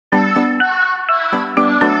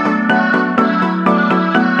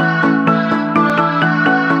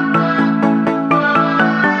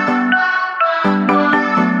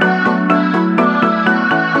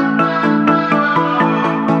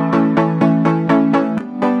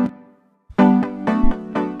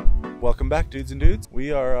back, dudes and dudes.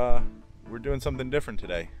 We're doing something different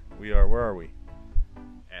today. Where are we?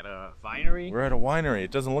 At a winery? We're at a winery.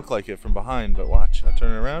 It doesn't look like it from behind, but watch. I'll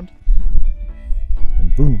turn it around.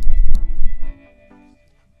 And boom.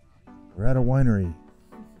 We're at a winery.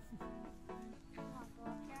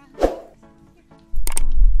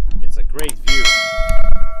 It's a great view.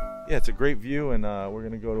 Yeah, it's a great view, and we're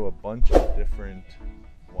gonna go to a bunch of different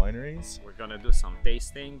wineries. We're gonna do some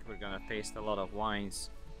tasting. We're gonna taste a lot of wines.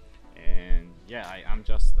 And yeah, I'm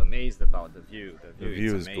just amazed about the view. The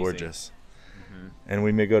view is amazing. Gorgeous. And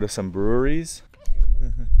we may go to some breweries.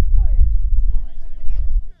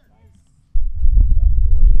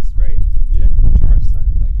 Breweries, right? Yeah.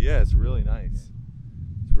 Yeah, it's really nice.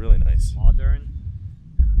 It's really nice. Modern.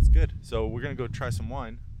 It's good. So we're gonna go try some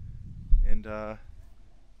wine, and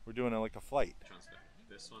we're doing like a flight.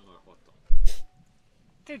 This one or Otto?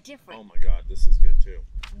 They're different. Oh my God, this is good too.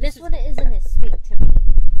 This one isn't as sweet to me.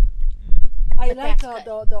 I But like that's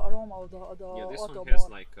the aroma of the Yeah, this Otto one has more.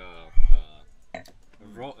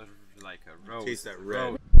 like a rose. Taste that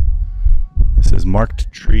red. Rose. This is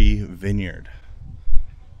Marked Tree Vineyard.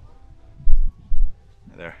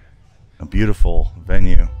 There. A beautiful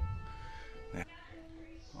venue.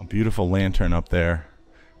 A beautiful lantern up there.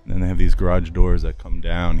 And then they have these garage doors that come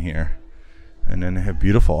down here. And then they have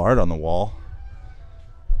beautiful art on the wall.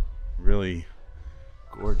 Really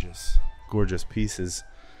gorgeous, gorgeous pieces.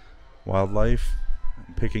 Wildlife.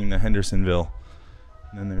 I'm picking the Hendersonville.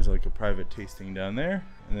 And then there's like a private tasting down there.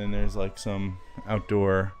 And then there's like some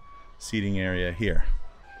outdoor seating area here.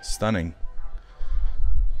 Stunning.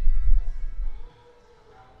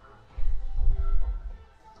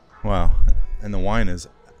 Wow. And the wine is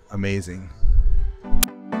amazing.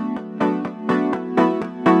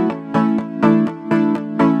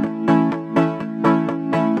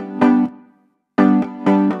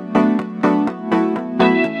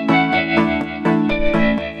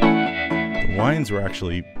 The wines were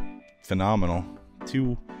actually phenomenal.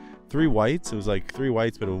 3 whites. It was like 3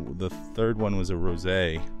 whites, but the third one was a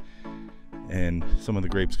rosé, and some of the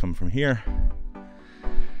grapes come from here.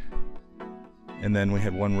 And then we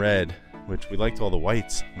had 1 red, which we liked all the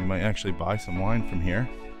whites. We might actually buy some wine from here.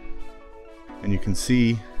 And you can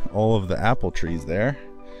see all of the apple trees there,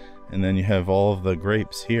 and then you have all of the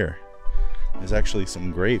grapes here. There's actually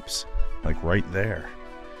some grapes like right there,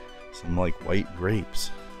 some like white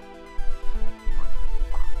grapes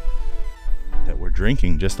that we're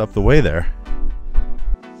drinking just up the way there.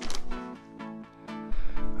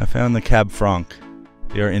 I found the Cab Franc.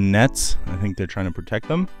 They are in nets. I think they're trying to protect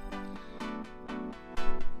them.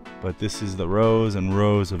 But this is the rows and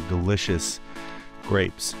rows of delicious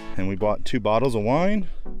grapes. And we bought 2 bottles of wine.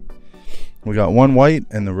 We got 1 white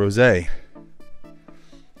and the rosé.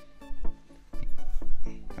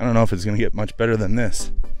 I don't know if it's gonna get much better than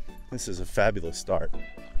this. This is a fabulous start.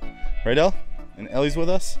 Right, Elle? And Ellie's with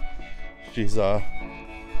us. She's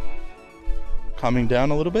calming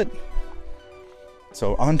down a little bit.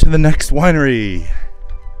 So on to the next winery.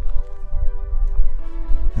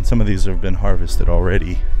 And some of these have been harvested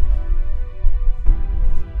already.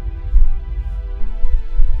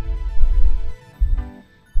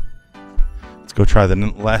 Let's go try the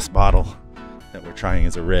last bottle that we're trying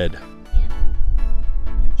as a red.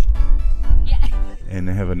 Yeah. And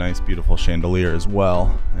they have a nice beautiful chandelier as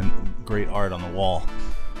well, and great art on the wall.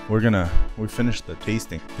 We finished the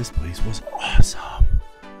tasting. This place was awesome.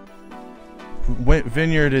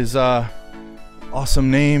 Vineyard is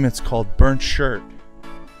awesome name. It's called Burnt Shirt,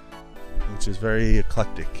 which is very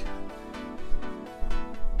eclectic.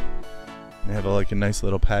 They have like a nice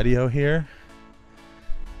little patio here.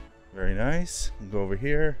 Very nice. We'll go over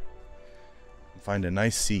here and find a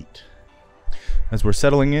nice seat. As we're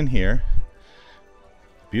settling in here,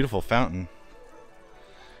 beautiful fountain,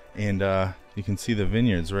 and you can see the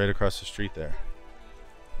vineyards right across the street there.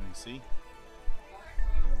 Can you see?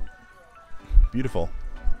 Beautiful.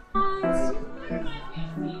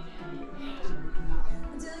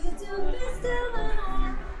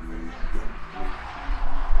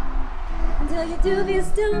 Until you do be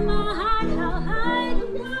still my heart, how high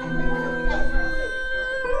to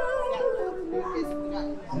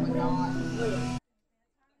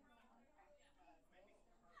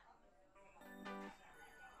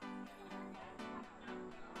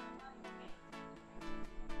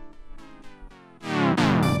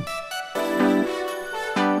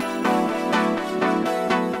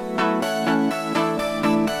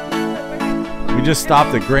We just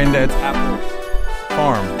stopped at Granddad's Apple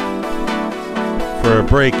Farm for a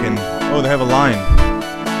break, and oh, they have a line.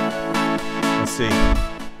 Let's see.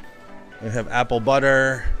 They have apple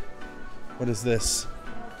butter. What is this?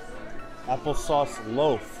 Applesauce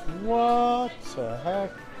loaf. What the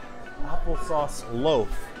heck? Applesauce loaf.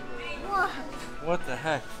 What the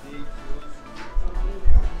heck?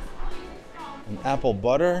 And apple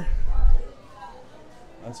butter.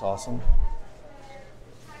 That's awesome.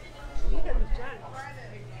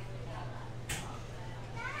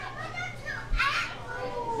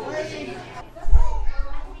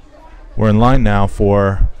 We're in line now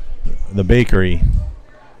for the bakery.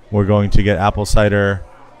 We're going to get apple cider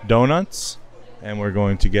donuts and we're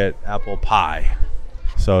going to get apple pie.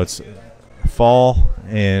 So it's fall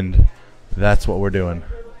and that's what we're doing.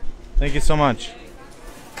 Thank you so much.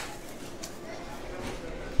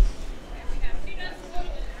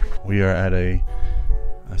 We are at a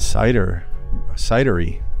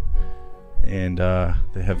cidery and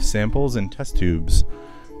they have samples and test tubes.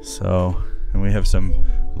 So, and we have some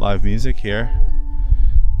live music here.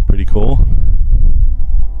 Pretty cool.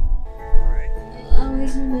 I'll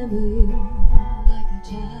always remember you like a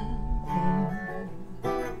child.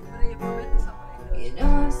 You know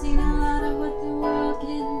I've seen a lot of what the world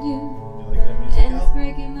can do, You like that music, and it's Al?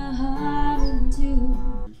 breaking my heart in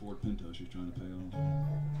two. Ford Pinto she's trying to pay off.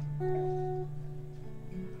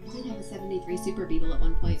 I did have a 73 Super Beetle at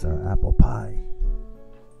one point. It's our apple pie.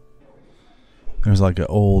 There's like an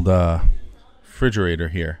old refrigerator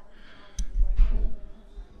here.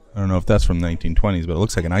 I don't know if that's from the 1920s, but it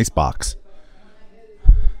looks like an ice box.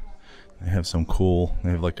 They have some cool,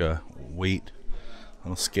 they have like a weight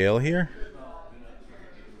little scale here.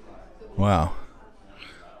 Wow.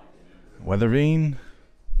 Weather vane.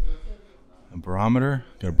 A barometer.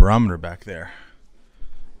 Got a barometer back there.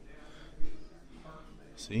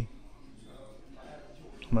 See?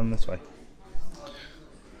 Come on this way.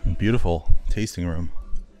 A beautiful tasting room.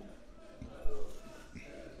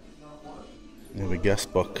 We have a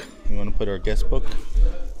guest book. You want to put our guest book?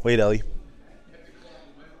 Wait, Ellie.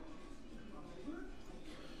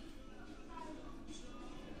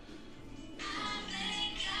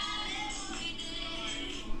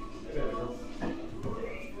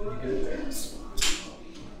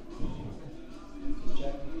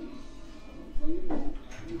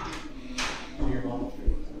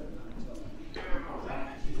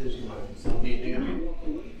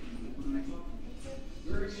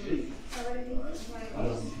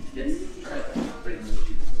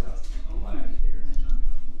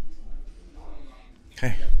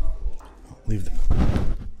 Okay. Leave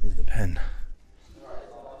the pen.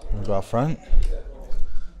 We'll go out front.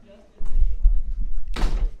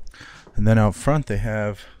 And then out front they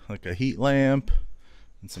have like a heat lamp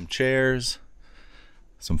and some chairs,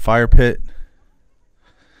 some fire pit.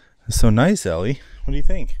 It's so nice, Ellie. What do you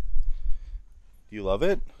think? Do you love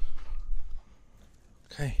it?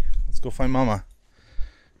 Okay, let's go find Mama.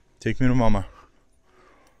 Take me to Mama.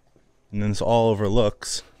 And then this all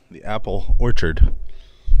overlooks the apple orchard.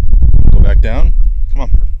 Go back down. Come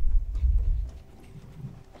on.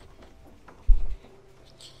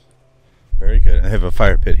 Very good. I have a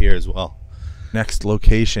fire pit here as well. Next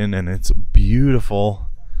location, and it's beautiful.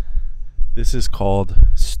 This is called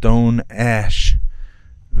Stone Ash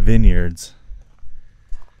Vineyards.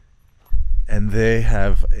 And they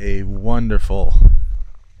have a wonderful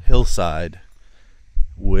hillside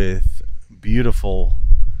with beautiful,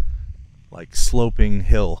 like, sloping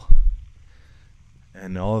hill.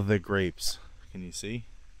 And all of the grapes. Can you see?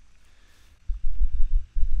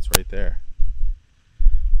 It's right there.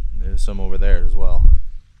 And there's some over there as well.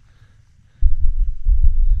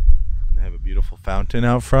 And they have a beautiful fountain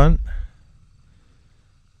out front.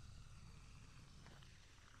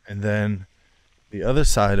 And then the other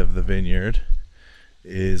side of the vineyard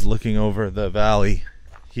is looking over the valley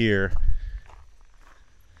here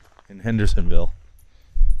in Hendersonville.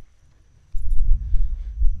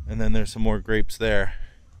 And then there's some more grapes there.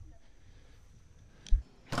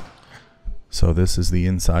 So this is the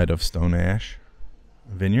inside of Stone Ash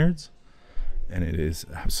Vineyards, and it is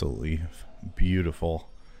absolutely beautiful.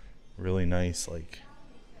 Really nice, like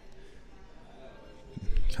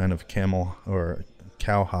kind of camel or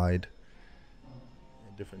cowhide.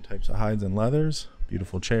 Different types of hides and leathers.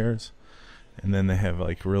 Beautiful chairs. And then they have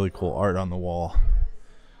like really cool art on the wall.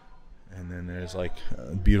 And then there's like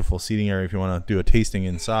a beautiful seating area if you want to do a tasting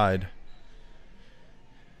inside.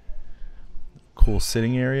 Cool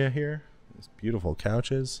sitting area here. There's beautiful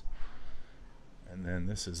couches. And then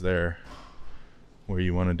this is there where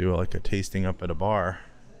you want to do like a tasting up at a bar.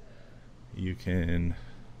 You can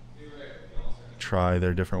try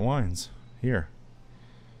their different wines here.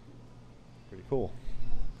 Pretty cool.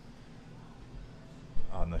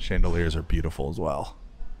 Oh, and the chandeliers are beautiful as well.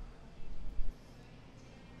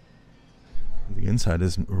 The inside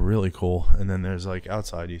is really cool, and then there's like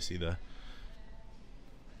outside you see the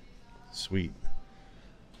sweet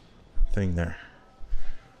thing there.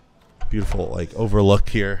 Beautiful, like, overlook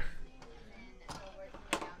here.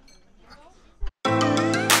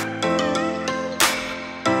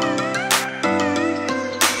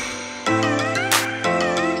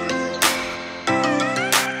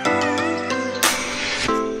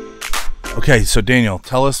 Okay, so Daniel,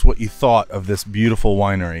 tell us what you thought of this beautiful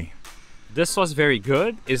winery. This was very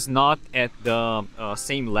good. It's not at the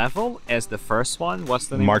same level as the first one. What's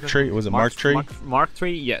the name? Mark Tree? Was it Mark Tree? Mark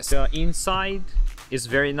Tree, yes. The inside is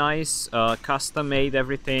very nice, custom made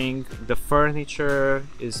everything. The furniture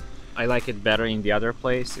is, I like it better in the other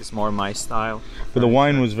place. It's more my style. But the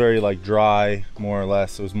wine was very like dry, more or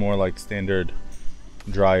less. It was more like standard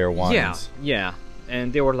drier wines. Yeah, yeah.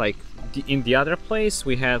 And they were like, in the other place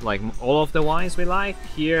we had like all of the wines we liked.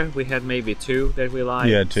 Here we had maybe 2 that we liked.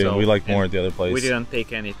 Yeah, 2. So, we liked more at the other place. We didn't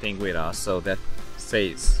take anything with us, so that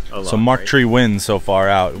says a lot. So Mark right? Tree wins so far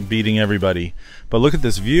out, beating everybody. But look at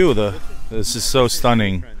this view. This is so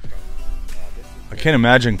stunning. I can't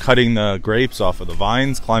imagine cutting the grapes off of the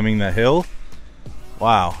vines, climbing that hill.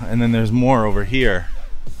 Wow. And then there's more over here.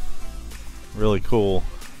 Really cool.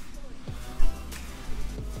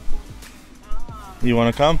 You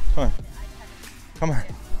want to come? Come on. Come on.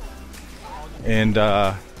 And,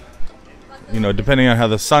 you know, depending on how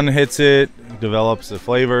the sun hits it, develops the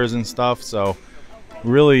flavors and stuff. So,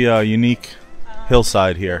 really unique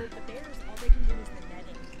hillside here.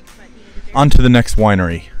 On to the next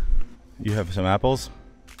winery. You have some apples?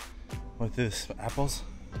 What's this? Apples?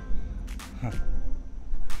 Huh.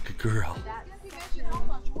 Good girl.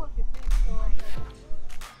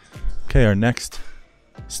 Okay, our next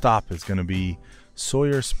stop is going to be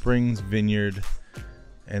Sawyer Springs Vineyard,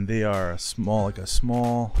 and they are a small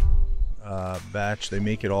batch. They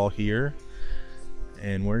make it all here,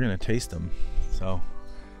 and we're gonna taste them. So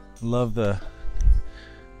love the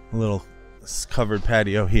little covered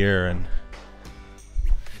patio here, and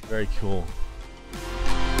very cool.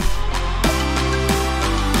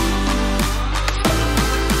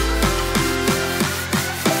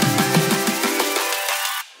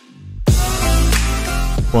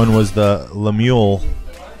 One was the Lemuel,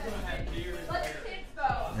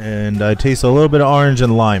 and I taste a little bit of orange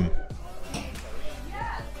and lime.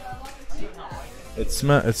 It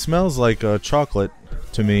smells like chocolate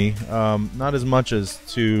to me, not as much as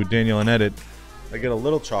to Daniel and Edit. I get a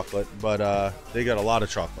little chocolate, but they got a lot of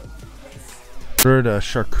chocolate. Ordered a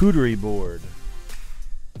charcuterie board,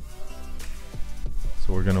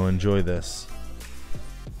 so we're gonna enjoy this.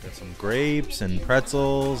 Got some grapes and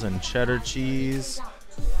pretzels and cheddar cheese.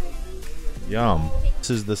 Yum. This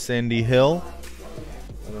is the Sandy Hill.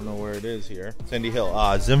 I don't know where it is here. Sandy Hill.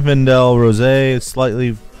 Zinfandel Rosé,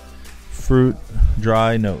 slightly fruit,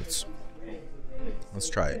 dry notes. Let's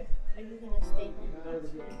try it.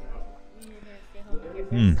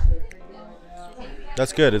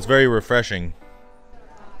 That's good. It's very refreshing.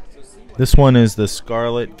 This one is the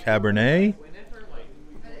Scarlet Cabernet.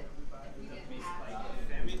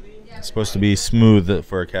 It's supposed to be smooth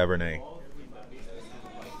for a Cabernet.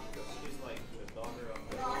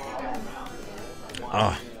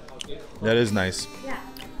 That is nice.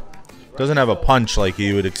 Doesn't have a punch like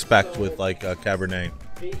you would expect with like a Cabernet.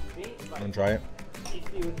 Want to try it?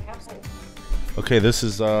 Okay, this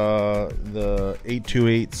is the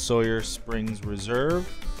 828 Sawyer Springs Reserve,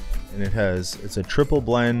 and it's a triple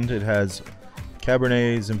blend. It has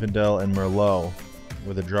Cabernet, Zinfandel, and Merlot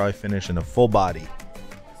with a dry finish and a full body.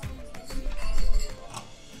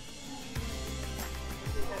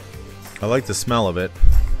 I like the smell of it.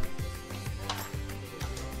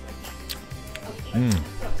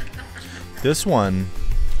 This one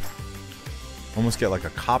almost get like a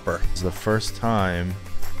copper. This is the first time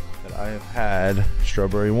that I have had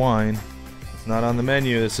strawberry wine. It's not on the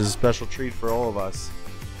menu. This is a special treat for all of us.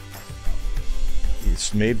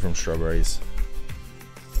 It's made from strawberries.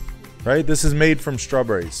 Right? This is made from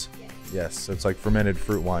strawberries. Yes, so it's like fermented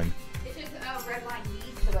fruit wine. It's just red wine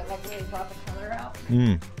yeast, so it like really brought the color out.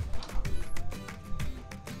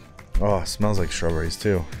 Oh, it smells like strawberries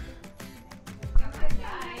too.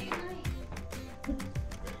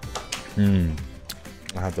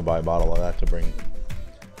 I have to buy a bottle of that to bring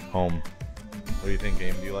home. What do you think,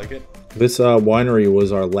 Aim? Do you like it? This winery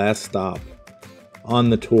was our last stop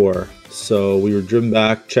on the tour. So we were driven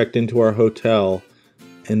back, checked into our hotel,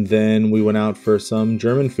 and then we went out for some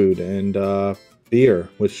German food and beer,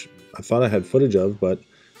 which I thought I had footage of, but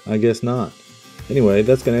I guess not. Anyway,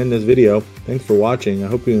 that's going to end this video. Thanks for watching. I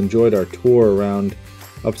hope you enjoyed our tour around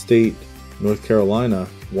upstate North Carolina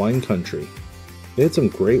wine country. They had some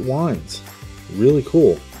great wines. Really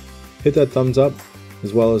cool. Hit that thumbs up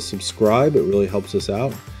as well as subscribe. It really helps us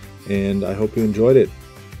out. and I hope you enjoyed it.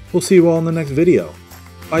 We'll see you all in the next video.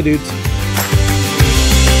 Bye, dudes.